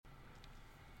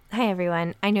Hi,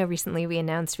 everyone. I know recently we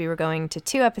announced we were going to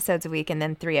 2 episodes a week and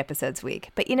then 3 episodes a week.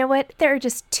 But you know what? There are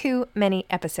just too many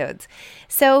episodes.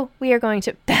 So we are going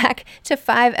back to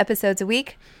 5 episodes a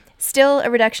week. Still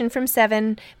a reduction from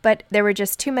 7, but there were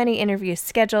just too many interviews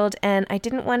scheduled, and I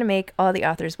didn't want to make all the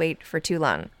authors wait for too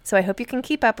long. So I hope you can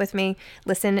keep up with me.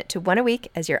 Listen to 1 a week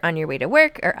as you're on your way to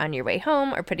work or on your way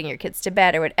home or putting your kids to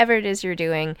bed or whatever it is you're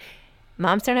doing.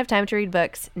 Moms Don't Have Time to Read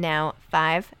Books, now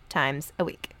 5 times a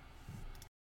week.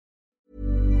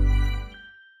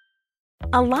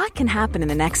 A lot can happen in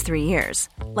the next 3 years.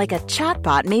 Like a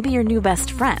chatbot may be your new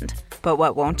best friend. But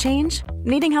what won't change?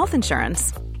 Needing health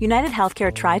insurance. United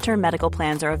Healthcare Tri-Term Medical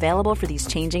Plans are available for these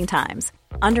changing times.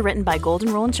 Underwritten by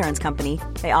Golden Rule Insurance Company,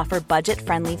 they offer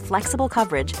budget-friendly, flexible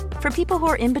coverage for people who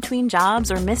are in between jobs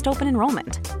or missed open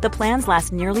enrollment. The plans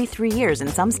last nearly 3 years in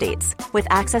some states, with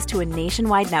access to a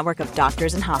nationwide network of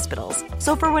doctors and hospitals.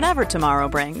 So for whatever tomorrow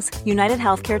brings, United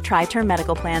Healthcare Tri-Term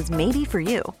Medical Plans may be for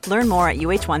you. Learn more at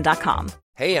uh1.com.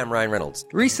 Hey, I'm Ryan Reynolds.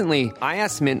 Recently, I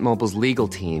asked Mint Mobile's legal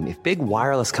team if big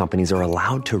wireless companies are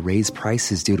allowed to raise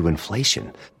prices due to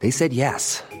inflation. They said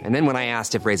yes. And then when I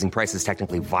asked if raising prices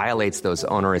technically violates those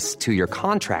onerous 2-year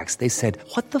contracts, they said,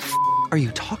 "What the f*** are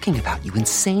you talking about, you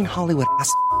insane Hollywood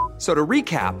ass?" So to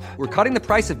recap, we're cutting the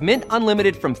price of Mint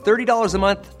Unlimited from $30 a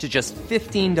month to just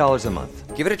 $15 a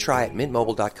month. Give it a try at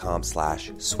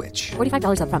mintmobile.com/switch.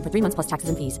 $45 up front for 3 months plus taxes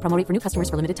and fees. Promo rate for new customers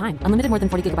for limited time. Unlimited more than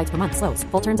 40 gigabytes per month. Slows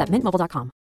full terms at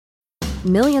mintmobile.com.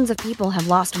 Millions of people have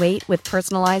lost weight with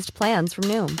personalized plans from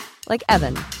Noom. Like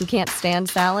Evan, who can't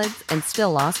stand salads and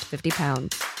still lost 50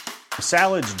 pounds.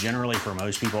 Salads generally for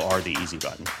most people are the easy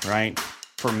button, right?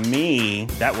 For me,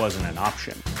 that wasn't an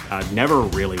option. I never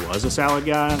really was a salad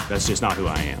guy. That's just not who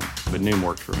I am. But Noom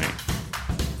worked for me.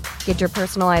 Get your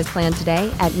personalized plan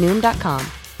today at Noom.com.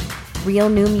 Real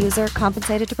Noom user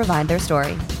compensated to provide their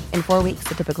story. In 4 weeks,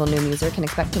 the typical Noom user can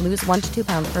expect to lose 1 to 2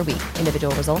 pounds per week.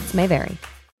 Individual results may vary.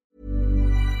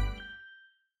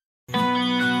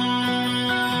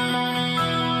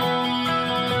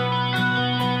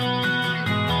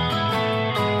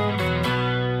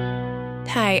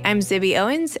 Hi, I'm Zibby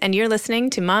Owens, and you're listening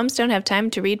to Moms Don't Have Time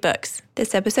to Read Books.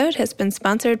 This episode has been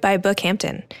sponsored by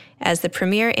Bookhampton. As the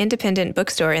premier independent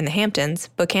bookstore in the Hamptons,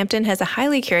 Bookhampton has a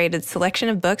highly curated selection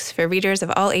of books for readers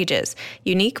of all ages,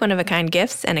 unique one-of-a-kind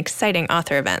gifts, and exciting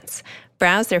author events.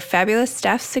 Browse their fabulous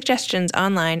staff suggestions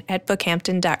online at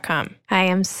bookhampton.com. I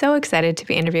am so excited to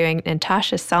be interviewing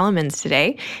Natasha Solomons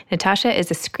today. Natasha is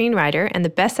a screenwriter and the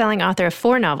best-selling author of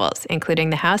 4 novels,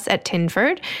 including The House at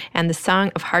Tinford and The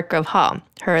Song of Hartgrove Hall.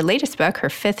 Her latest book, her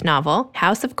 5th novel,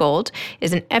 House of Gold,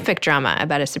 is an epic drama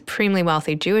about a supremely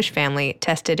wealthy Jewish family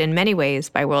tested in many ways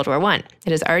by World War I.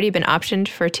 It has already been optioned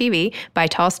for TV by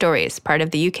Tall Stories, part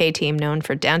of the UK team known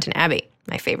for Downton Abbey,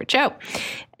 my favorite show.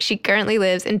 She currently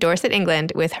lives in Dorset,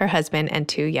 England, with her husband and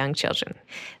 2 young children.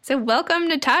 So welcome,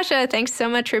 Natasha. Thanks so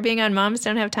much for being on Moms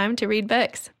Don't Have Time to Read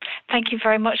Books. Thank you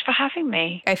very much for having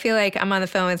me. I feel like I'm on the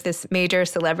phone with this major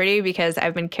celebrity because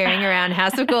I've been carrying around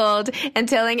House of Gold and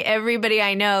telling everybody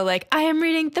I know, like, I am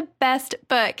reading the best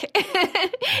book.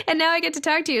 And now I get to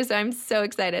talk to you, so I'm so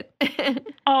excited.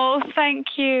 Oh,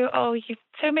 thank you. Oh, you've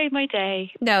so made my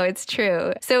day. No, it's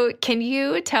true. So can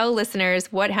you tell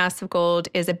listeners what House of Gold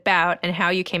is about and how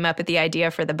you came up with the idea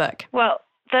for the book? Well,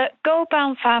 the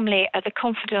Goldbaum family are the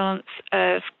confidants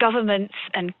of governments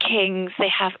and kings. They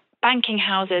have banking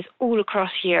houses all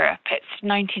across Europe. It's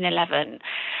 1911.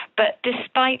 But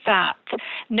despite that,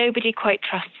 nobody quite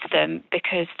trusts them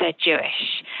because they're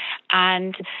Jewish.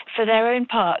 And for their own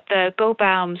part, the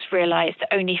Goldbaums realize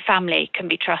that only family can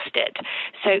be trusted.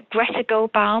 So Greta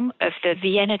Goldbaum of the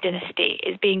Vienna dynasty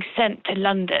is being sent to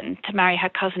London to marry her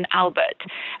cousin Albert,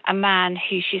 a man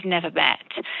who she's never met.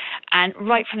 And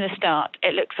right from the start,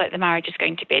 it looks like the marriage is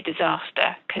going to be a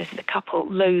disaster because the couple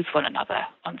loathe one another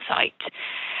on sight.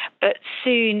 But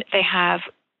soon they have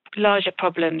larger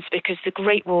problems because the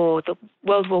Great War, the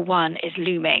World War I, is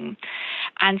looming.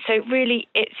 And so really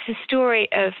it's the story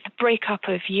of the breakup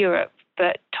of Europe,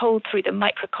 but told through the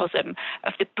microcosm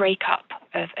of the breakup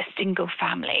of a single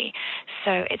family.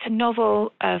 So it's a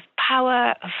novel of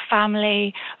power, of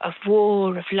family, of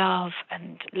war, of love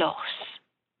and loss.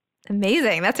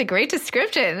 Amazing. That's a great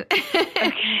description.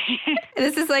 Okay.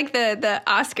 This is like the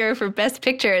Oscar for Best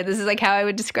Picture. This is like how I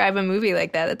would describe a movie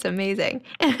like that. That's amazing.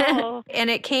 Oh. And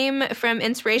it came from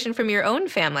inspiration from your own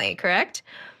family, correct?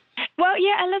 Well,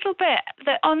 yeah, a little bit.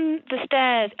 On the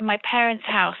stairs in my parents'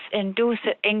 house in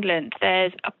Dorset, England,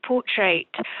 there's a portrait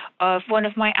of one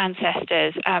of my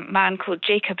ancestors, a man called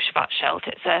Jacob Schwarzschild.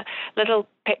 It's a little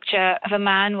picture of a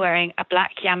man wearing a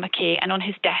black yarmulke, and on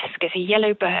his desk is a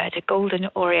yellow bird, a golden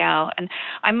oriole. And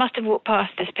I must have walked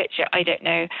past this picture, I don't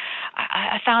know,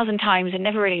 1,000 times and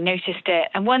never really noticed it.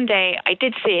 And one day I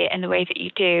did see it in the way that you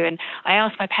do, and I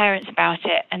asked my parents about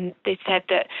it, and they said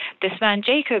that this man,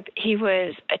 Jacob, he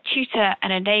was a tutor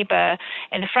and a neighbor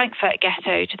in the Frankfurt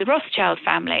ghetto to the Rothschild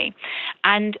family.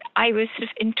 And I was sort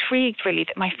of intrigued, really,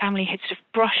 that my family had sort of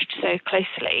brushed so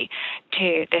closely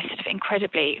to this sort of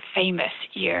incredibly famous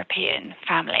European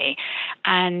family.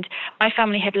 And my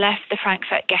family had left the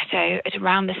Frankfurt ghetto at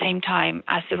around the same time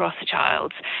as the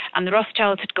Rothschilds. And the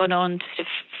Rothschilds had gone on to sort of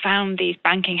found these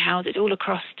banking houses all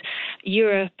across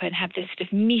Europe and had this sort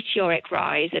of meteoric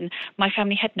rise. And my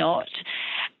family had not.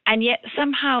 And yet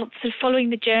somehow sort of following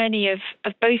the journey of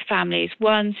both families,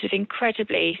 one sort of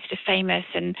incredibly sort of famous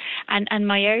and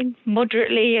my own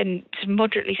moderately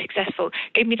successful,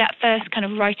 gave me that first kind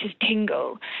of writer's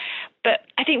tingle. But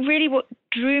I think really what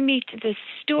drew me to this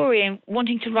story and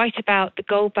wanting to write about the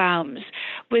Goldbaums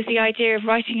was the idea of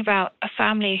writing about a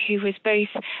family who was both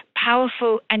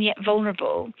powerful and yet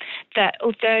vulnerable, that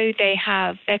although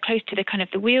they're close to the kind of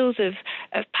the wheels of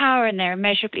power and they're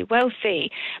immeasurably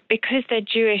wealthy, because they're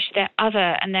Jewish, they're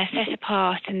other and they're set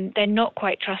apart and they're not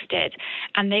quite trusted,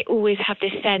 and they always have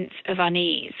this sense of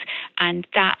unease. And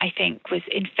that, I think, was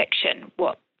in fiction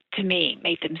what to me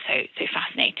made them so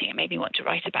fascinating. It made me want to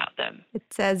write about them. It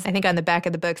says, I think on the back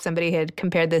of the book, somebody had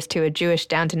compared this to a Jewish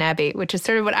Downton Abbey, which is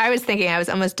sort of what I was thinking. I was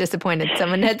almost disappointed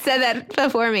someone had said that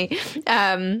before me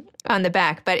on the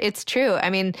back. But it's true. I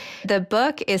mean, the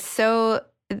book is so...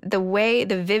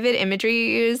 the vivid imagery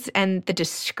you use and the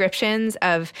descriptions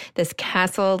of this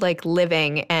castle-like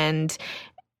living, and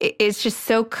it's just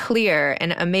so clear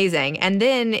and amazing. And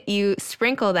then you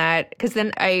sprinkle that, because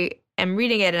then I'm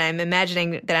reading it and I'm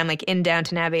imagining that I'm like in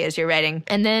Downton Abbey as you're writing.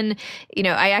 And then,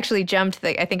 I actually jumped,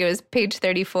 I think it was page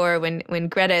 34 when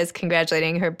Greta is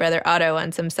congratulating her brother Otto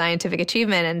on some scientific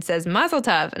achievement and says Mazel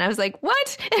Tov. And I was like,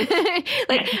 what?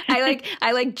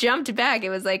 I jumped back. It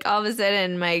was like all of a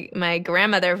sudden my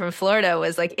grandmother from Florida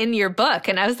was like in your book.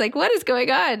 And I was like, what is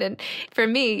going on? And for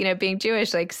me, being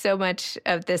Jewish, like so much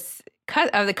of this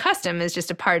of the custom is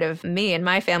just a part of me and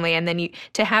my family. And then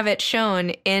to have it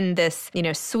shown in this,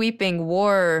 sweeping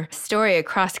war story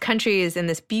across countries in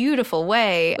this beautiful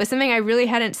way was something I really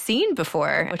hadn't seen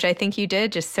before, which I think you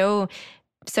did just so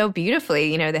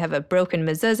beautifully. They have a broken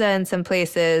mezuzah in some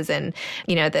places, and,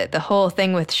 the whole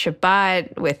thing with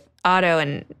Shabbat with Otto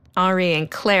and Henri and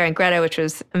Claire and Greta, which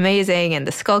was amazing, and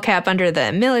the skull cap under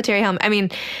the military helmet. I mean,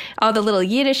 all the little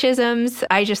Yiddishisms.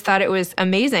 I just thought it was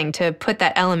amazing to put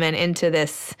that element into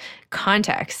this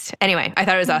context. Anyway, I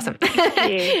thought it was awesome.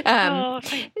 Thank you.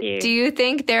 Thank you. Do you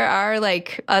think there are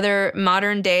like other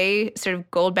modern day sort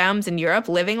of Goldbaums in Europe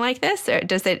living like this, or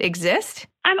does it exist?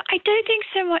 I don't think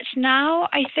so much now.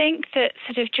 I think that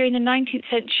sort of during the 19th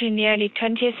century and the early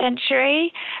 20th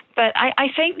century, but I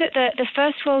think that the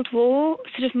First World War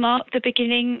sort of marked the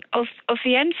beginning of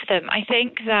the end for them. I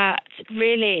think that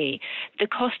really the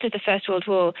cost of the First World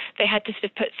War, they had to sort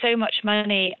of put so much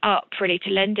money up really to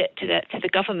lend it to the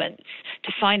governments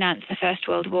to finance the First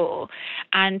World War.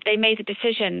 And they made the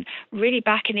decision really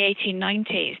back in the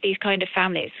 1890s, these kind of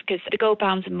families, because the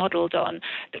Goldbaums are modelled on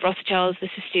the Rothschilds, the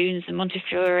Sassoons, the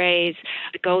Montefiores,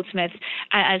 the Goldsmiths,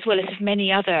 as well as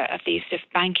many other of these sort of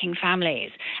banking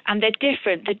families. And they're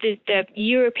different. The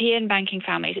European banking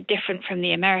families are different from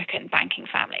the American banking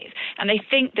families. And they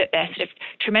think that they're sort of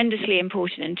tremendously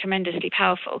important and tremendously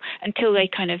powerful until they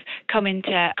kind of come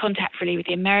into contact really with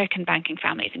the American banking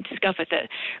families and discover that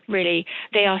really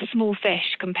they are small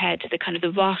fish compared to the kind of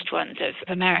the vast ones of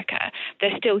America.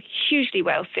 They're still hugely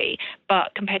wealthy,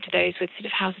 but compared to those with sort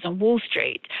of houses on Wall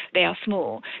Street, they are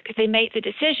small, because they make the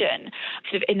decision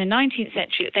sort of in the 19th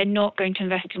century that they're not going to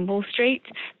invest in Wall Street,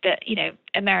 that,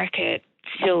 America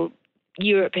still,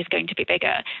 Europe is going to be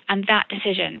bigger, and that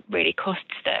decision really costs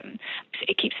them. So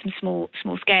it keeps them small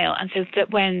scale, and so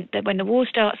that when the war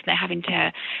starts, and they're having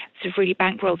to sort of really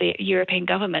bankroll the European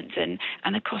governments, and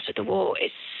the cost of the war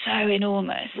is so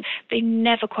enormous, they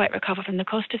never quite recover from the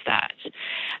cost of that.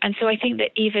 And so I think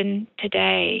that even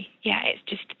today, it's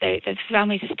just the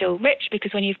families are still rich,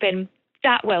 because when you've been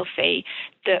that wealthy,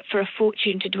 that for a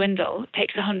fortune to dwindle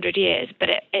takes 100 years, but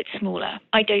it's smaller.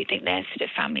 I don't think there's sort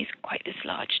of families quite this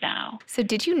large now. So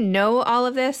did you know all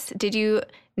of this? Did you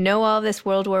know all of this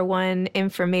World War I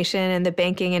information and the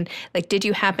banking? And did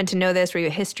you happen to know this? Were you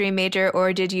a history major, or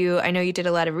I know you did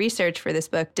a lot of research for this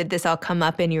book. Did this all come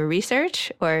up in your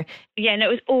research, or? Yeah, no,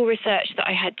 it was all research that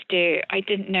I had to do. I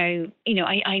didn't know,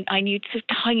 I knew sort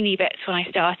of tiny bits when I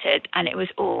started, and it was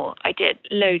all, I did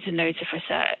loads and loads of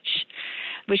research.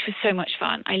 which was so much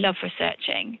fun. I love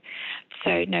researching.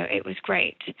 So, no, it was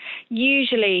great.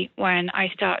 Usually when I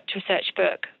start to research a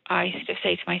book, I sort of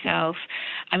say to myself,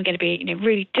 I'm going to be,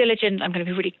 really diligent. I'm going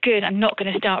to be really good. I'm not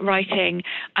going to start writing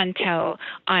until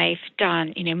I've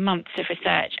done, months of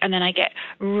research. And then I get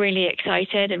really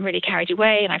excited and really carried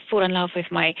away, and I fall in love with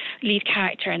my lead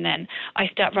character. And then I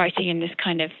start writing in this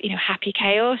kind of, happy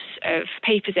chaos of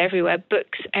papers everywhere,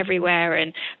 books everywhere.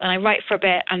 And then I write for a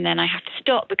bit, and then I have to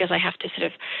stop because I have to sort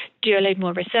of do a load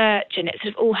more research. And it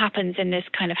sort of all happens in this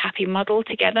kind of happy muddle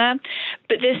together.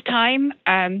 But this time,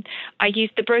 I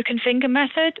used the broken finger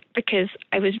method because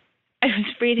I was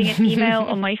reading an email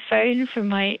on my phone from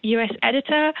my US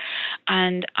editor,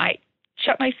 and I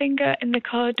shut my finger in the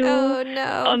car door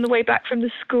on the way back from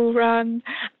the school run.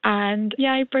 And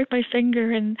I broke my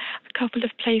finger in a couple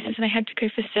of places, and I had to go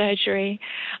for surgery.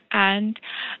 And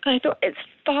I thought, it's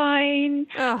fine.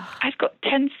 I've got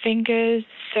 10 fingers.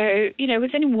 So,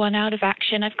 with only one out of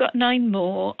action, I've got 9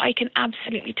 more. I can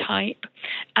absolutely type.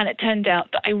 And it turned out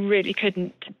that I really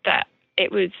couldn't, that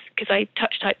it was because I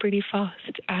type really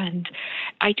fast, and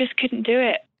I just couldn't do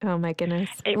it. Oh, my goodness.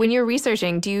 When you're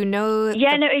researching, do you know...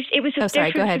 It was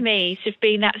different for me, sort of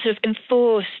being that sort of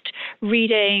enforced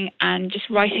reading and just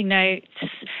writing notes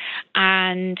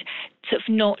and sort of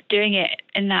not doing it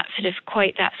in that sort of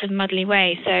quite that sort of muddly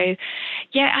way. So,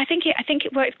 I think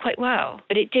it worked quite well,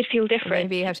 but it did feel different.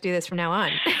 Maybe you have to do this from now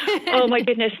on. Oh my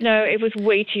goodness, no, it was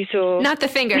way too sore. Not the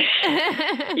finger.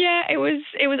 It was.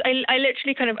 I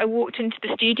literally I walked into the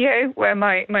studio where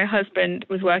my husband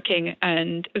was working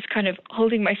and was kind of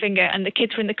holding my finger, and the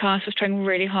kids were in the car, so I was trying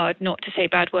really hard not to say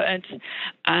bad words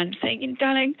and saying,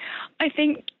 darling, I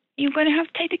think you're going to have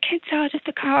to take the kids out of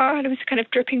the car. And it was kind of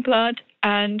dripping blood.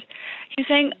 And he was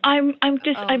saying, I'm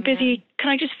busy. Can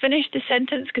I just finish the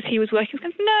sentence? Because he was working.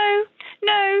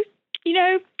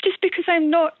 No, just because I'm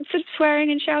not sort of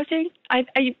swearing and shouting,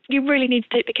 you really need to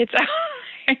take the kids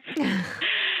out. So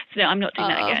no, I'm not doing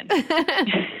that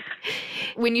again.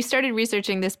 When you started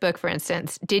researching this book, for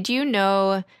instance, did you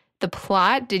know the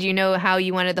plot? Did you know how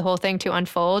you wanted the whole thing to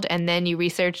unfold, and then you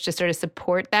researched to sort of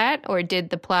support that? Or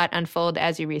did the plot unfold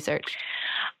as you researched?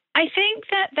 I think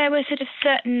that there were sort of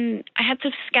I had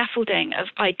sort of scaffolding of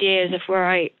ideas of where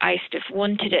I sort of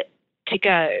wanted it to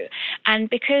go. And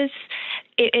because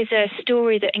it is a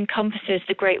story that encompasses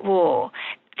the Great War,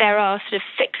 there are sort of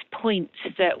fixed points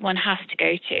that one has to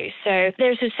go to. So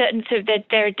there's a certain, so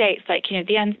there are dates like,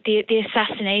 the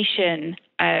assassination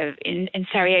in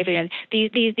Sarajevo. And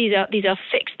these are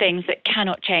fixed things that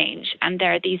cannot change, and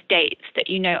there are these dates that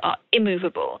are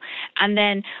immovable. And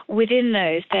then within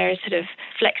those, there is sort of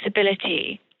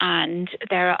flexibility, and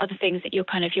there are other things that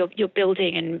you're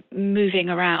building and moving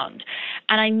around.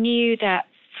 And I knew that,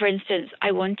 for instance,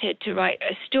 I wanted to write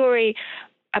a story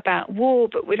about war,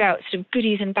 but without sort of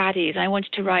goodies and baddies. I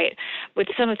wanted to write with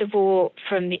some of the war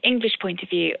from the English point of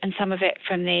view and some of it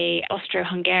from the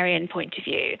Austro-Hungarian point of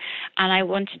view. And I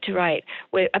wanted to write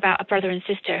about a brother and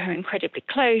sister who are incredibly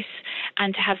close,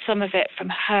 and to have some of it from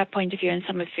her point of view and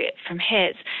some of it from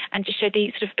his, and to show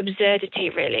the sort of absurdity,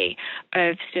 really,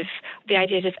 of sort of the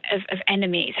ideas of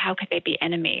enemies. How could they be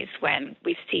enemies when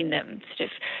we've seen them sort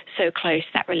of so close,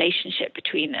 that relationship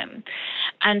between them?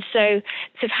 And so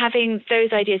sort of having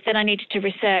those ideas, then I needed to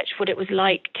research what it was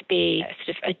like to be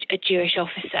sort of a Jewish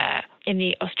officer in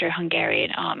the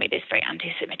Austro-Hungarian army, this very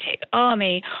anti-Semitic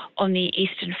army on the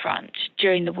Eastern Front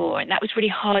during the war. And that was really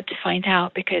hard to find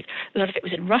out because a lot of it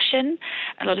was in Russian,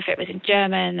 a lot of it was in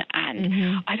German,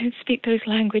 and I don't speak those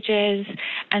languages.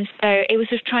 And so it was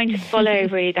just trying to follow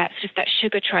really that sort of that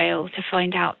sugar trail to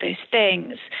find out those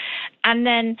things. And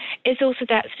then it's also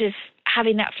that sort of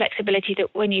having that flexibility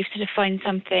that when you sort of find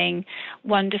something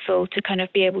wonderful, to kind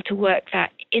of be able to work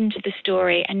that into the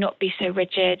story and not be so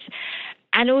rigid.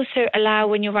 And also allow,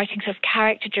 when you're writing sort of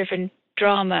character-driven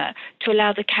drama, to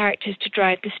allow the characters to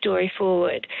drive the story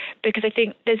forward. Because I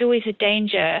think there's always a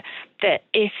danger that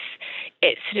if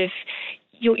it's sort of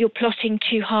you're plotting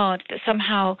too hard, that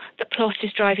somehow the plot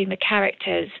is driving the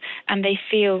characters and they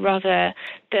feel rather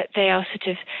that they are sort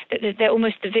of, that they're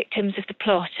almost the victims of the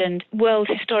plot, and world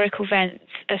historical events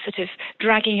are sort of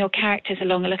dragging your characters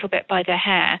along a little bit by their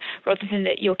hair, rather than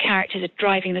that your characters are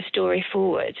driving the story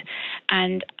forward.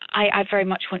 And I very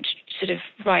much want to sort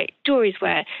of write stories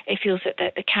where it feels that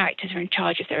the characters are in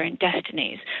charge of their own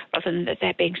destinies, rather than that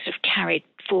they're being sort of carried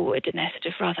forward and they're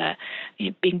sort of rather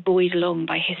being buoyed along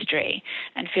by history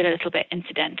and feel a little bit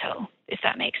incidental, if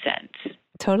that makes sense.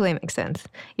 Totally makes sense.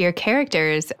 Your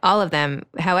characters, all of them,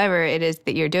 however it is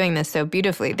that you're doing this so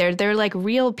beautifully, they're like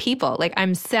real people. Like,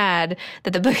 I'm sad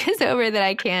that the book is over, that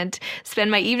I can't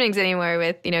spend my evenings anymore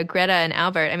with, Greta and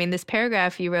Albert. I mean, this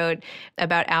paragraph you wrote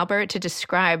about Albert to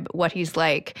describe what he's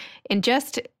like in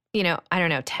just,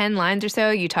 10 lines or so,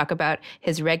 you talk about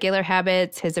his regular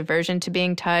habits, his aversion to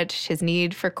being touched, his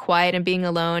need for quiet and being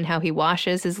alone, how he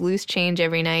washes his loose change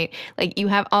every night. Like, you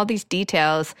have all these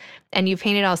details and you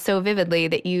paint it all so vividly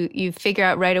that you figure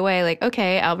out right away, like,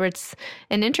 okay, Albert's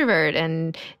an introvert,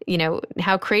 and,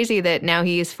 how crazy that now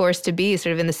he is forced to be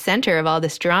sort of in the center of all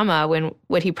this drama when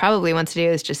what he probably wants to do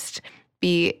is just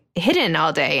be hidden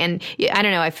all day. And I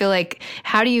don't know, I feel like,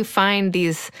 how do you find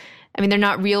these, I mean, they're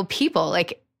not real people.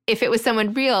 Like, if it was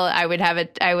someone real, I would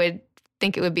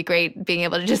think it would be great being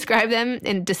able to describe them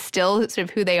and distill sort of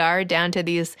who they are down to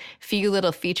these few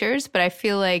little features. But I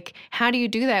feel like, how do you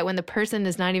do that when the person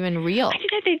is not even real? I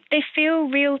don't know, they feel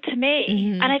real to me.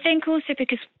 Mm-hmm. And I think also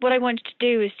because what I wanted to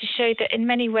do is to show that in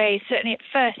many ways, certainly at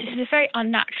first, this is a very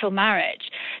unnatural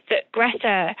marriage. That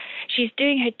Greta, she's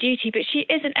doing her duty, but she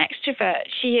is an extrovert.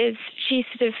 She's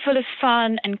sort of full of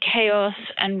fun and chaos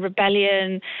and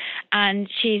rebellion, and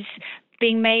she's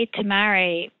being made to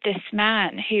marry this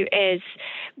man who is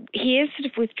sort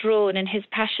of withdrawn, and his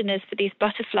passion is for these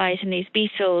butterflies and these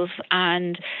beetles,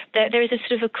 and there is a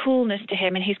sort of a coolness to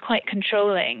him, and he's quite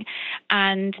controlling.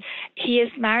 And he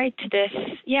is married to this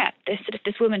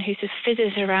woman who sort of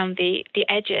fizzes around the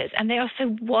edges, and they are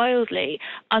so wildly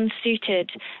unsuited.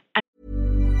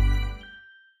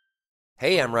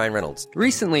 Hey, I'm Ryan Reynolds.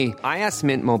 Recently, I asked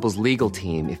Mint Mobile's legal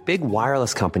team if big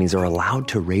wireless companies are allowed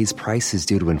to raise prices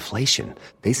due to inflation.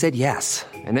 They said yes.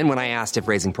 And then when I asked if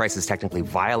raising prices technically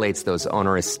violates those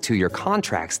onerous 2-year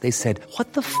contracts, they said,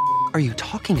 "What the f*** are you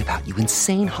talking about, you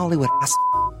insane Hollywood ass?"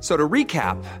 So to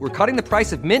recap, we're cutting the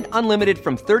price of Mint Unlimited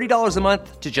from $30 a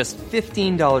month to just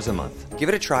 $15 a month. Give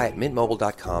it a try at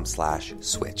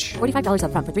mintmobile.com/switch. $45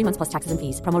 up front for 3 months plus taxes and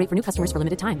fees. Promo rate for new customers for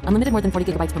limited time. Unlimited more than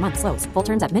 40 gigabytes per month. Slows full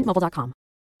terms at mintmobile.com.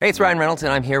 Hey, it's Ryan Reynolds,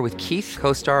 and I'm here with Keith,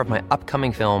 co-star of my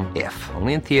upcoming film, If,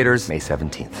 only in theaters May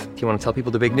 17th. Do you want to tell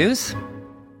people the big news?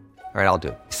 All right, I'll do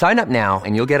it. Sign up now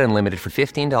and you'll get unlimited for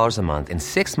 $15 a month and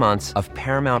 6 months of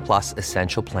Paramount Plus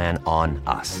Essential Plan on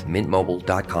us.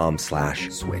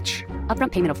 mintmobile.com/switch.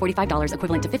 Upfront payment of $45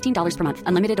 equivalent to $15 per month.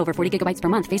 Unlimited over 40 gigabytes per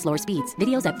month. Face lower speeds.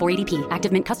 Videos at 480p.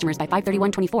 Active Mint customers by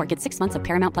 531.24 get 6 months of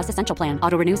Paramount Plus Essential Plan.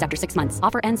 Auto renews after 6 months.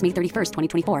 Offer ends May 31st,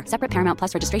 2024. Separate Paramount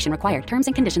Plus registration required. Terms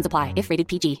and conditions apply if rated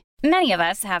PG. Many of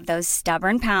us have those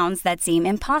stubborn pounds that seem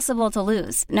impossible to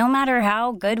lose, no matter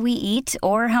how good we eat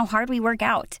or how hard we work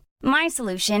out. My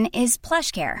solution is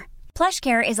PlushCare.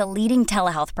 PlushCare is a leading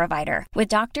telehealth provider with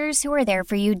doctors who are there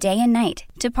for you day and night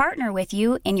to partner with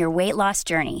you in your weight loss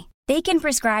journey. They can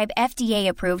prescribe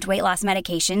FDA-approved weight loss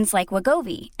medications like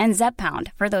Wegovy and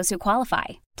Zepbound for those who qualify.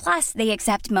 Plus, they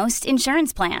accept most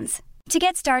insurance plans. To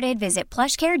get started, visit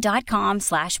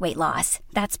plushcare.com/weightloss.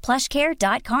 That's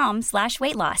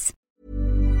plushcare.com/weightloss.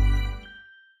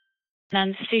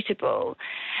 Unsuitable,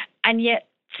 and yet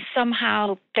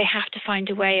somehow they have to find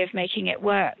a way of making it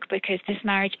work, because this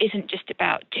marriage isn't just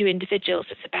about two individuals,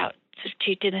 it's about sort of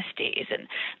two dynasties,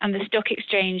 and the stock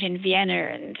exchange in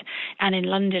Vienna and in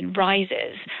London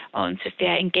rises on sort of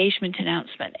their engagement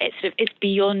announcement. It's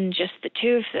beyond just the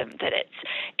two of them, that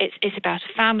it's about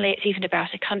a family, it's even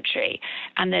about a country,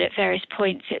 and that at various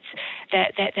points it's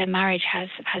their marriage has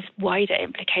wider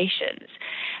implications.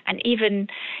 And even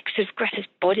sort of Greta's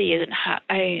body isn't her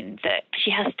own, that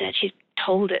she's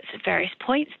told at various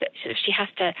points that sort of she has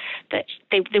to, that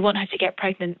they want her to get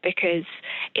pregnant because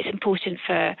it's important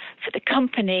for the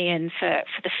company and for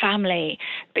the family,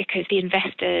 because the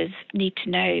investors need to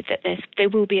know that there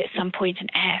will be at some point an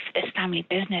heir for this family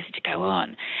business to go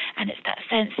on. And it's that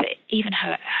sense that even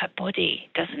her body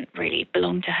doesn't really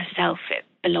belong to herself. It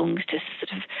belongs to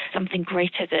sort of something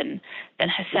greater than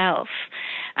herself.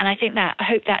 And I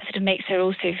hope that sort of makes her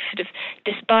also sort of,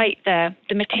 despite the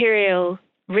material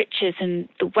riches and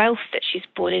the wealth that she's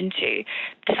brought into,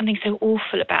 there's something so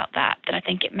awful about that I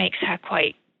think it makes her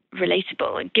quite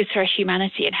relatable and gives her a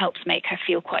humanity and helps make her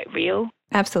feel quite real.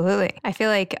 Absolutely. I feel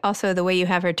like also the way you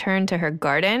have her turn to her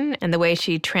garden and the way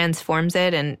she transforms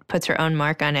it and puts her own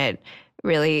mark on it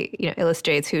really,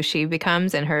 illustrates who she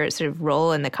becomes and her sort of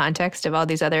role in the context of all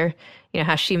these other,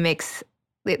 how she makes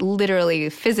it literally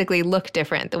physically look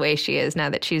different the way she is now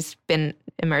that she's been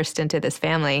immersed into this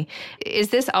family. Is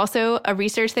this also a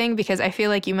research thing? Because I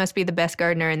feel like you must be the best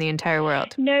gardener in the entire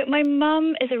world. No, my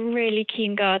mum is a really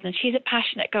keen gardener. She's a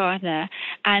passionate gardener.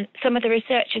 And some of the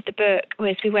research of the book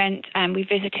was we went and we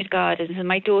visited gardens, and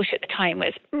my daughter at the time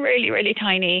was really, really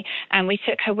tiny, and we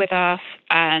took her with us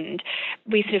and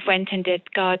we sort of went and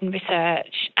did garden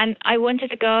research. And I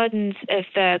wanted the gardens of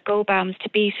the Goldbaums to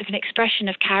be sort of an expression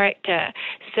of character.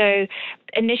 So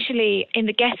initially in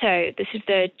the ghetto,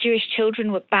 the Jewish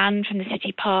children were banned from the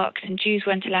city parks and Jews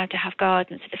weren't allowed to have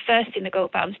gardens. So the first thing the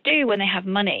Goldbaums do when they have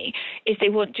money is they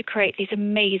want to create these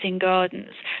amazing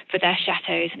gardens for their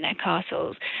chateaus and their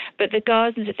castles. But the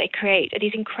gardens that they create are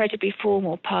these incredibly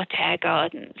formal parterre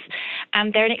gardens.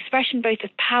 And they're an expression both of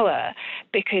power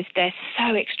because they're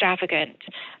so extravagant.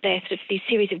 They're sort of these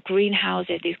series of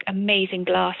greenhouses, these amazing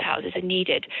glass houses are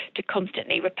needed to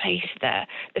constantly replace the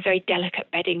very delicate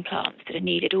bedding plants that are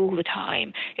needed all the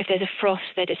time. If there's a frost,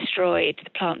 they're destroyed, the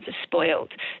plants are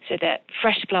spoiled, so that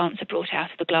fresh plants are brought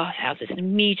out of the glass houses and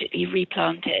immediately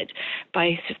replanted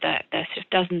by the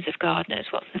dozens of gardeners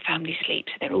whilst the family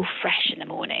sleeps. They're all fresh in the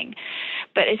morning.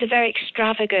 But it's a very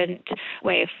extravagant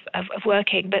way of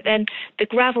working. But then the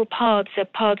gravel paths are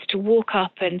paths to walk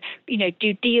up and,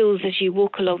 do deals as you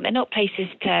walk along. They're not places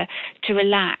to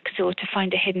relax or to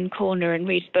find a hidden corner and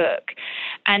read a book.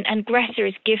 And Greta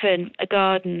is given a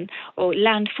garden or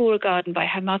land for a garden by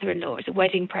her mother-in-law as a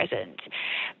wedding present.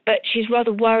 But she's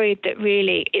rather worried that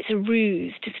really it's a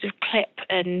ruse to sort of clip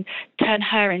and turn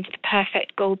her into the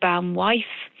perfect Goldbaum wife.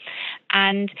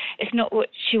 And it's not what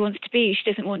she wants to be. She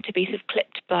doesn't want to be sort of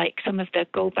clipped like some of the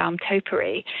Goldbaum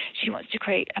topiary. She wants to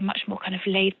create a much more kind of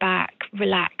laid-back,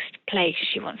 relaxed place.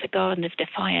 She wants a garden of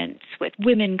defiance with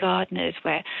women gardeners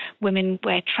where women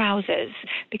wear trousers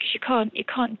because you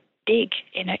can't dig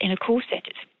in a corset.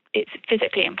 It's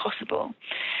physically impossible.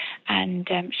 And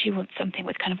she wants something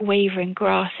with kind of wavering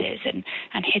grasses and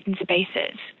hidden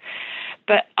spaces.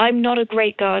 But I'm not a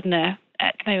great gardener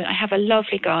at the moment. I have a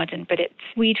lovely garden, but it's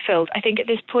weed-filled. I think at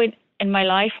this point in my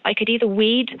life, I could either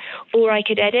weed or I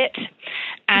could edit.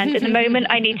 And at the moment,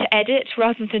 I need to edit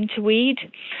rather than to weed.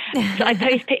 So I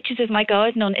post pictures of my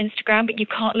garden on Instagram, but you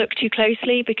can't look too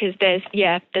closely because there's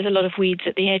a lot of weeds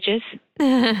at the edges.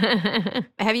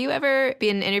 Have you ever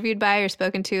been interviewed by or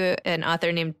spoken to an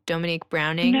author named Dominique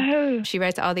Browning? No. She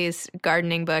writes all these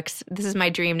gardening books. This is my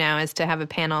dream now, is to have a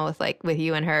panel with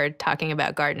you and her talking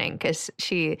about gardening, because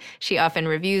she often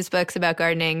reviews books about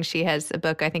gardening. She has a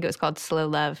book, I think it was called Slow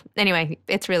Love. Anyway,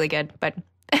 it's really good, but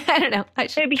I don't know.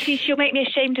 No, because she'll make me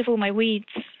ashamed of all my weeds.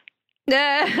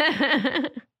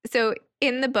 So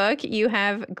in the book, you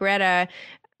have Greta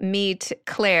meet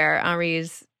Claire,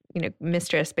 Henri's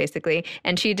mistress, basically.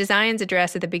 And she designs a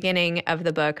dress at the beginning of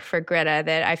the book for Greta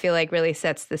that I feel like really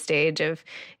sets the stage of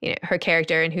her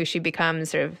character and who she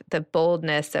becomes, sort of the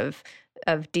boldness of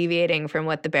deviating from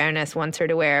what the Baroness wants her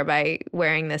to wear by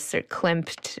wearing this sort of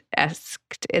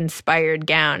Klimt-esque inspired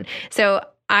gown. So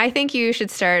I think you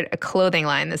should start a clothing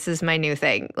line. This is my new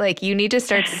thing. You need to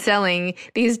start selling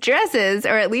these dresses,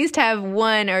 or at least have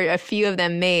one or a few of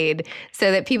them made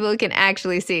so that people can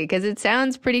actually see, because it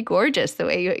sounds pretty gorgeous the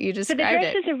way you described it. But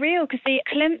the dresses are real, because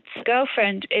Klimt's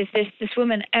girlfriend is this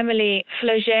woman, Emily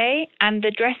Flaugier, and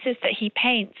the dresses that he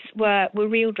paints were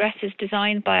real dresses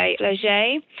designed by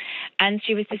Flaugier, and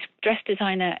she was this dress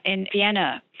designer in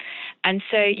Vienna. And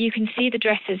so you can see the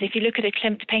dresses. If you look at a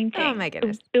Klimt painting, oh my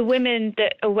goodness, the women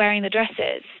that are wearing the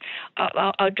dresses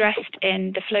are dressed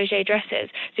in the Flaugier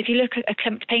dresses. So if you look at a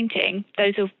Klimt painting,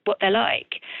 those are what they're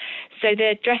like. So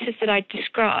the dresses that I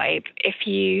describe, if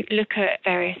you look at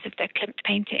various of the Klimt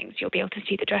paintings, you'll be able to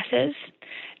see the dresses.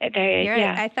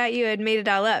 I thought you had made it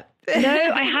all up.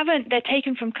 No, I haven't. They're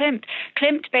taken from Klimt.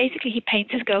 Klimt, basically, he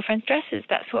paints his girlfriend's dresses.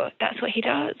 That's what he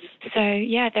does. So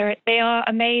yeah, they are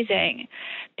amazing.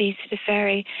 These sort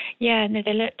of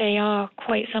they are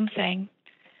quite something.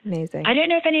 Amazing. I don't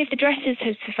know if any of the dresses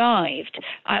have survived,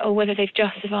 or whether they've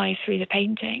just survived through the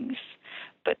paintings,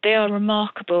 but they are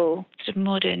remarkable sort of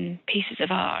modern pieces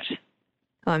of art.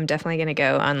 Well, I'm definitely going to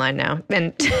go online now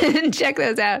and check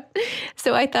those out.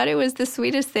 So I thought it was the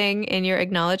sweetest thing in your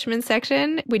acknowledgement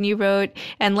section when you wrote,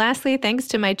 "And lastly, thanks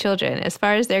to my children. As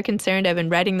far as they're concerned, I've been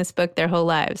writing this book their whole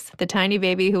lives. The tiny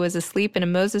baby who was asleep in a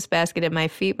Moses basket at my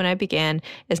feet when I began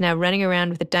is now running around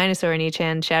with a dinosaur in each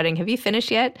hand shouting, 'Have you finished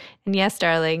yet?' And yes,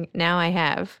 darling, now I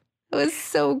have." It was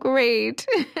so great.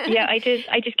 Yeah, I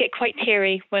just get quite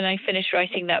teary when I finish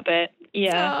writing that bit.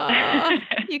 Yeah.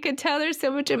 You could tell there's so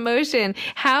much emotion.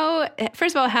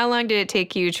 First of all, how long did it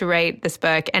take you to write this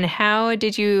book? And how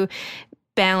did you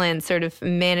balance sort of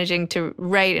managing to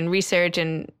write and research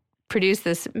and produce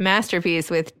this masterpiece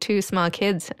with 2 small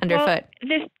kids underfoot?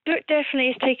 This book definitely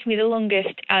has taken me the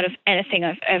longest out of anything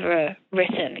I've ever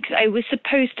written, because I was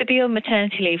supposed to be on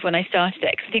maternity leave when I started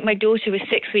it, because I think my daughter was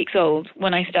 6 weeks old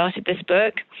when I started this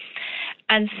book.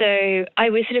 And so I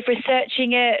was sort of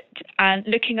researching it and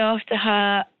looking after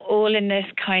her, all in this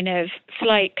kind of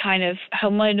slight kind of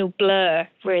hormonal blur,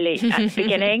 really, at the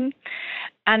beginning.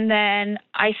 And then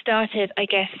I started, I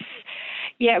guess,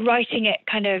 writing it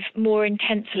kind of more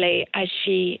intensely as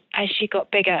she got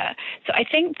bigger. So I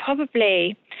think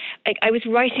probably, like, I was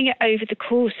writing it over the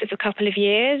course of a couple of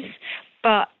years,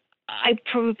 but I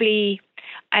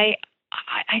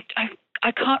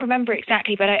can't remember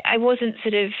exactly, but I wasn't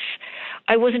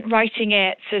writing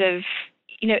it sort of,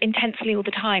 intensely all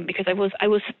the time, because I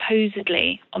was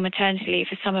supposedly on maternity leave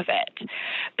for some of it.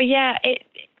 But yeah,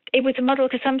 it was a muddle,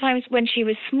 because sometimes when she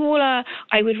was smaller,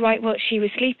 I would write while she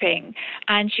was sleeping,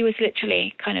 and she was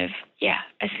literally kind of,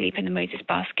 asleep in the Moses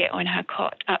basket or in her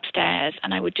cot upstairs,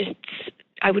 and I would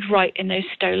write in those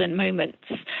stolen moments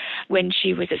when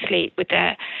she was asleep with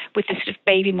the sort of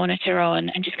baby monitor on,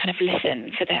 and just kind of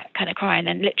listen for that kind of cry, and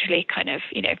then literally kind of,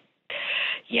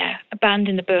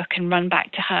 abandon the book and run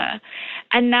back to her.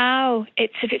 And now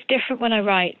it's different when I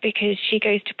write, because she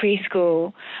goes to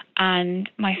preschool and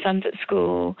my son's at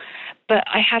school. But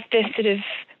I have this sort of,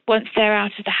 once they're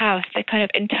out of the house, the kind of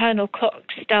internal clock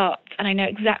starts, and I know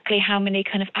exactly how many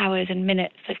kind of hours and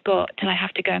minutes I've got till I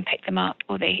have to go and pick them up,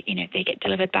 or they get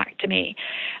delivered back to me.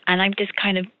 And I'm just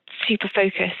kind of super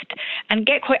focused and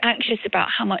get quite anxious about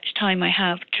how much time I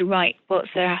have to write once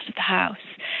they're out of the house.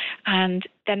 And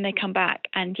then they come back,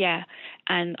 and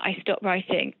I stop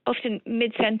writing, often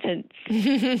mid-sentence,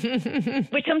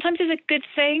 which sometimes is a good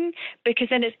thing, because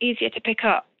then it's easier to pick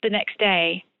up the next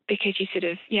day, because you sort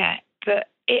of, but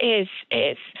it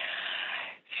is.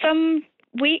 Some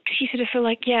weeks you sort of feel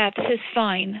like, this is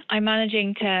fine. I'm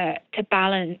managing to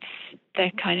balance the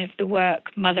kind of the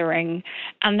work mothering,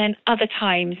 and then other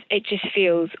times it just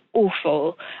feels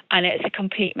awful and it's a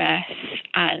complete mess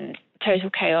and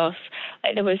total chaos.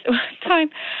 Like, there was one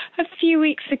time a few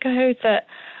weeks ago that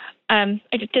I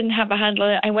just didn't have a handle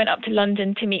on it. I went up to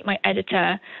London to meet my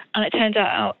editor, and it turned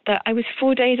out that I was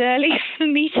 4 days early for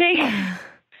the meeting.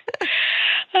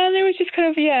 And it was just kind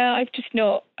of,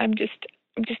 I'm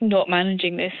just not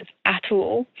managing this at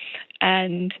all.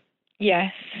 And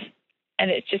yes, and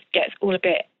it just gets all a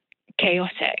bit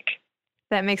chaotic.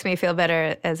 That makes me feel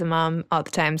better as a mom. All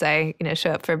the times I,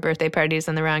 show up for birthday parties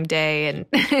on the wrong day and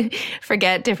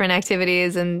forget different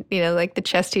activities, and, like the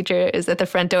chess teacher is at the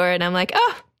front door and I'm like,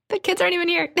 oh, the kids aren't even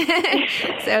here.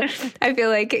 So I feel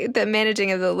like the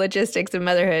managing of the logistics of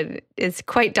motherhood is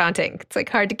quite daunting. It's like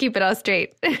hard to keep it all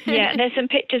straight. Yeah, there's some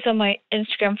pictures on my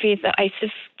Instagram feed that I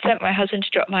sent my husband to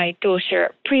drop my daughter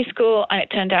at preschool, and it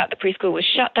turned out the preschool was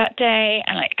shut that day,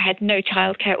 and I had no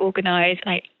childcare organised,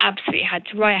 and I absolutely had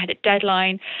to write. I had a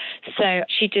deadline. So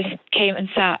she just came and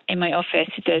sat in my office.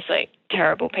 There's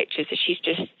terrible pictures of she's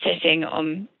just sitting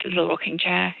on the little rocking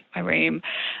chair in my room.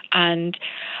 And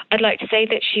I'd like to say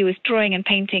that she was drawing and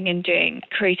painting and doing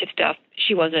creative stuff.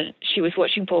 She wasn't. She was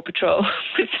watching Paw Patrol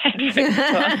with headphones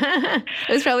on. It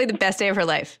was probably the best day of her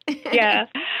life. Yeah.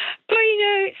 But,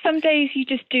 some days you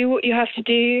just do what you have to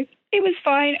do. It was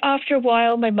fine. After a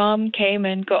while, my mum came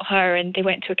and got her, and they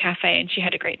went to a cafe, and she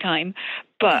had a great time.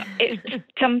 But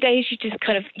some days you just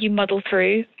kind of, you muddle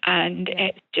through, and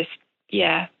it just,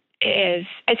 it is.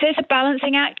 It's a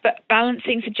balancing act, but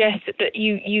balancing suggests that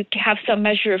you have some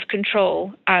measure of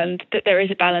control and that there is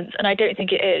a balance. And I don't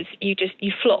think it is.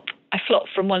 You flop. I flop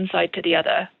from one side to the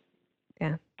other.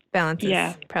 Yeah. Balance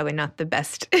is probably not the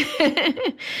best. A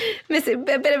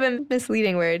bit of a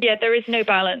misleading word. Yeah, there is no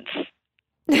balance.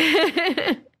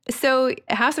 So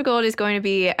House of Gold is going to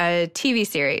be a TV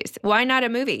series. Why not a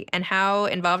movie? And how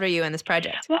involved are you in this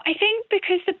project? Well, I think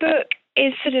because the book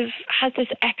is has this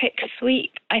epic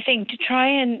sweep, I think to try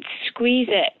and squeeze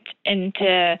it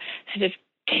into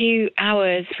 2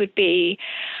 hours would be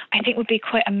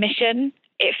quite a mission.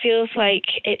 It feels like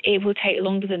it will take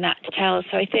longer than that to tell.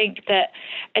 So I think that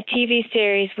a TV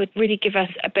series would really give us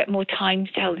a bit more time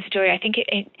to tell the story. I think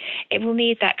it will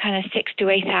need that kind of 6 to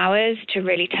 8 hours to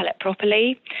really tell it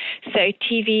properly. So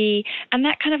TV, and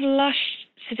that kind of lush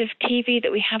TV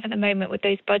that we have at the moment with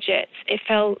those budgets, it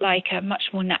felt like a much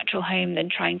more natural home than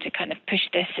trying to kind of push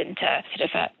this into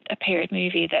a period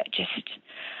movie that just,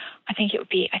 I think it would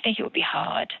be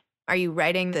hard. Are you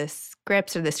writing the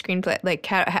scripts or the screenplay? Like,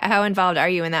 how involved are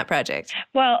you in that project?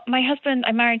 Well, my husband,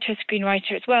 I'm married to a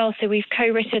screenwriter as well, so we've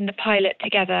co-written the pilot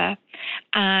together,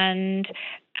 and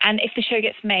if the show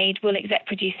gets made, we'll exec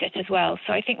produce it as well.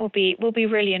 So I think we'll be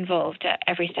really involved at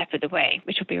every step of the way,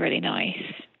 which will be really nice.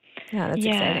 Yeah, that's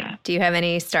exciting. Do you have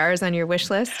any stars on your wish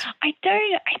list? I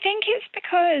don't. I think it's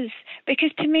because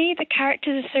to me the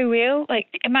characters are so real. Like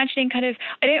imagining I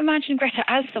don't imagine Greta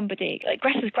as somebody. Like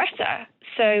Greta's Greta.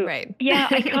 So yeah,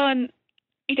 I can't.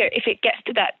 If it gets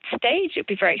to that stage, it'd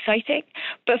be very exciting.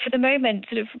 But for the moment,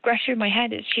 sort of Greta in my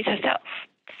head is she's herself.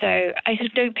 So I sort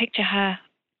of don't picture her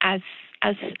as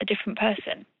a different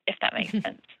person, if that makes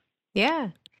sense.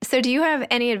 Yeah. So do you have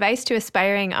any advice to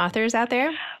aspiring authors out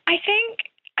there? I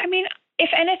mean,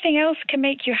 if anything else can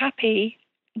make you happy,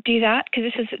 do that,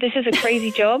 because this is a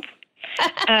crazy job.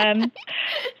 If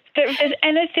there's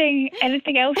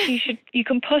anything else you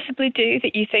can possibly do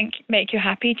that you think make you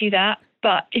happy, do that.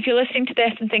 But if you're listening to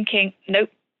this and thinking, nope,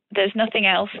 there's nothing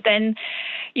else, then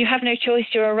you have no choice.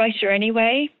 You're a writer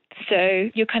anyway, so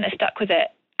you're kind of stuck with it.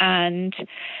 And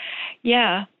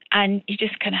yeah, and you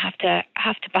just kind of have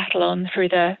to battle on through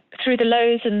the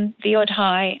lows and the odd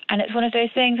high. And it's one of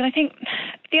those things. And I think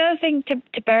the other thing to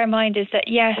bear in mind is that,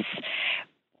 yes,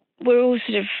 we're all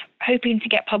sort of hoping to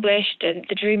get published and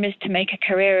the dream is to make a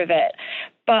career of it.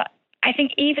 But I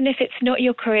think even if it's not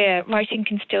your career, writing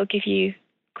can still give you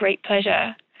great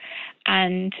pleasure.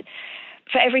 And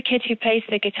for every kid who plays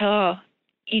the guitar,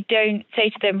 you don't say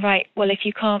to them, right, well, if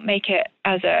you can't make it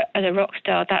as a rock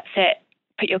star, that's it.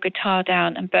 Put your guitar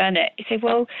down and burn it. You say,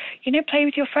 well, play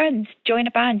with your friends, join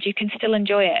a band, you can still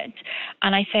enjoy it.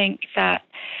 And I think that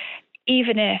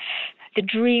even if the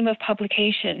dream of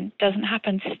publication doesn't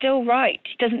happen, still write.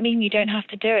 It doesn't mean you don't have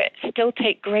to do it. Still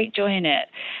take great joy in it.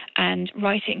 And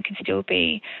writing can still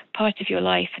be part of your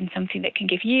life and something that can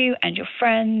give you and your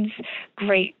friends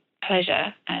great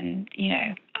pleasure. And,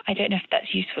 I don't know if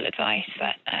that's useful advice,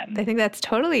 but... I think that's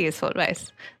totally useful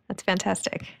advice. That's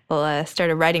fantastic. We'll start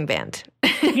a writing band.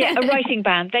 Yeah, a writing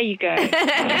band. There you go.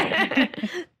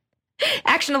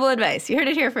 Actionable advice. You heard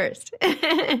it here first.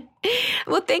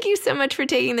 Well, thank you so much for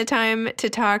taking the time to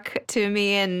talk to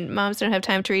me and Moms Don't Have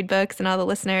Time to Read Books and all the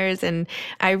listeners. And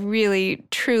I really,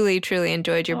 truly, truly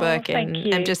enjoyed your book. And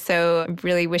you. I'm just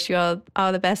really wish you all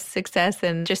the best success.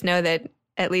 And just know that,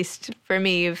 at least for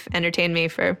me, you've entertained me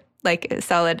for like a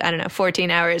solid,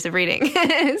 14 hours of reading.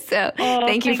 So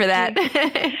thank you for that.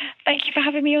 Thank you for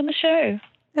having me on the show.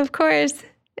 Of course.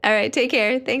 All right. Take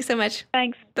care. Thanks so much.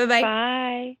 Thanks. Bye-bye.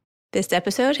 Bye. This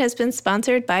episode has been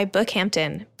sponsored by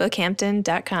Bookhampton,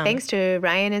 bookhampton.com. Thanks to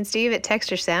Ryan and Steve at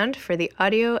Texture Sound for the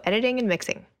audio editing and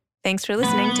mixing. Thanks for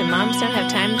listening to Moms Don't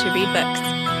Have Time to Read Books.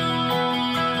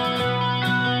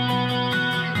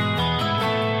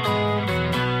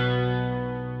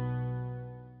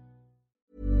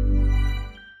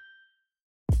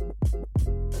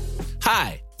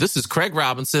 Hi, this is Craig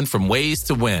Robinson from Ways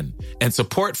to Win, and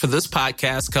support for this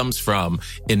podcast comes from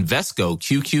Invesco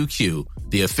QQQ,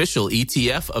 the official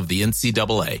ETF of the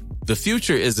NCAA. The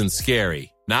future isn't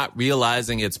scary. Not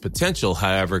realizing its potential,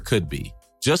 however, could be.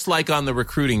 Just like on the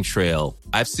recruiting trail,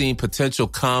 I've seen potential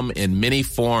come in many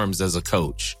forms as a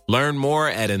coach. Learn more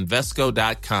at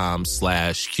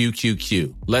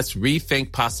Invesco.com/QQQ. Let's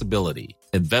rethink possibility.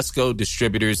 Invesco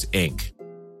Distributors, Inc.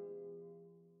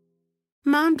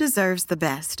 Mom deserves the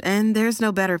best, and there's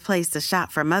no better place to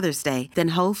shop for Mother's Day than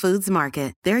Whole Foods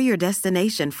Market. They're your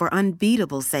destination for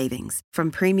unbeatable savings, from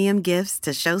premium gifts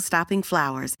to show-stopping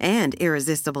flowers and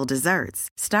irresistible desserts.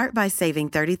 Start by saving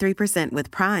 33% with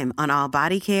Prime on all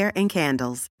body care and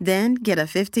candles. Then get a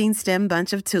 15-stem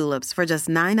bunch of tulips for just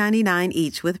 $9.99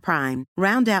 each with Prime.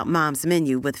 Round out Mom's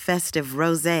menu with festive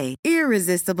rosé,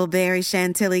 irresistible berry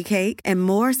chantilly cake, and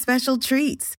more special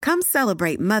treats. Come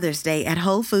celebrate Mother's Day at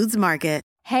Whole Foods Market.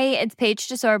 Hey, it's Paige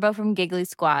DeSorbo from Giggly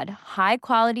Squad. High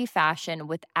quality fashion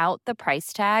without the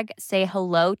price tag. Say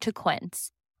hello to Quince.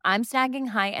 I'm snagging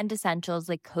high-end essentials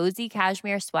like cozy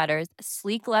cashmere sweaters,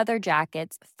 sleek leather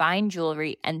jackets, fine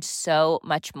jewelry, and so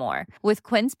much more. With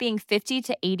Quince being 50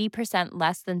 to 80%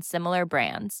 less than similar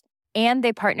brands. And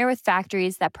they partner with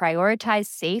factories that prioritize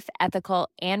safe, ethical,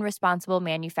 and responsible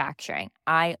manufacturing.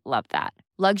 I love that.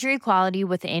 Luxury quality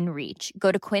within reach.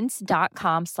 Go to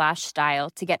quince.com/style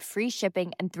to get free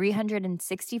shipping and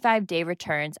 365-day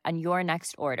returns on your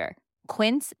next order.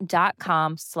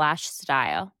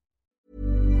 Quince.com/style.